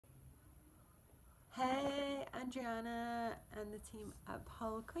Adriana and the team at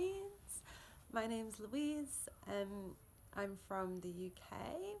Pole Queens. My name's Louise. I'm from the UK.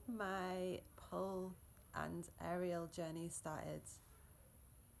 My pole and aerial journey started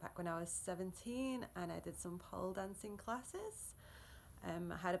back when I was 17 and I did some pole dancing classes. I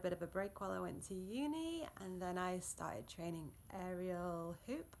had a bit of a break while I went to uni, and then I started training aerial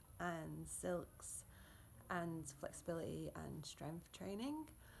hoop and silks and flexibility and strength training.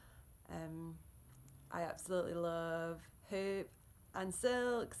 I absolutely love hoop and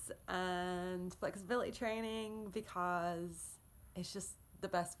silks and flexibility training because it's just the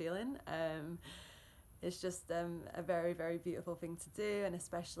best feeling. It's just a very, very beautiful thing to do, and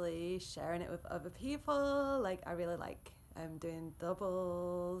especially sharing it with other people. Like, I really like doing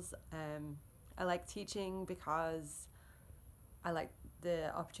doubles. I like teaching because I like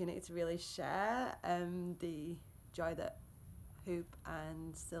the opportunity to really share the joy that hoop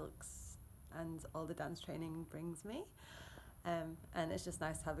and silks and all the dance training brings me. And it's just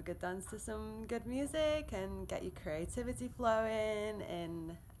nice to have a good dance to some good music and get your creativity flowing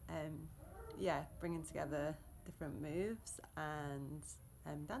in, bringing together different moves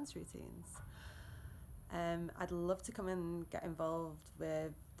and dance routines. I'd love to come and get involved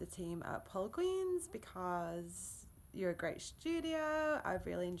with the team at Pole Queens because you're a great studio. I've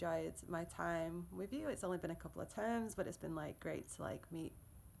really enjoyed my time with you. It's only been a couple of terms, but it's been great to meet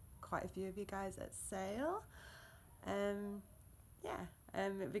quite a few of you guys at Sale.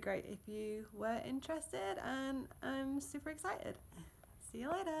 It'd be great if you were interested, and I'm super excited. See you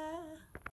later.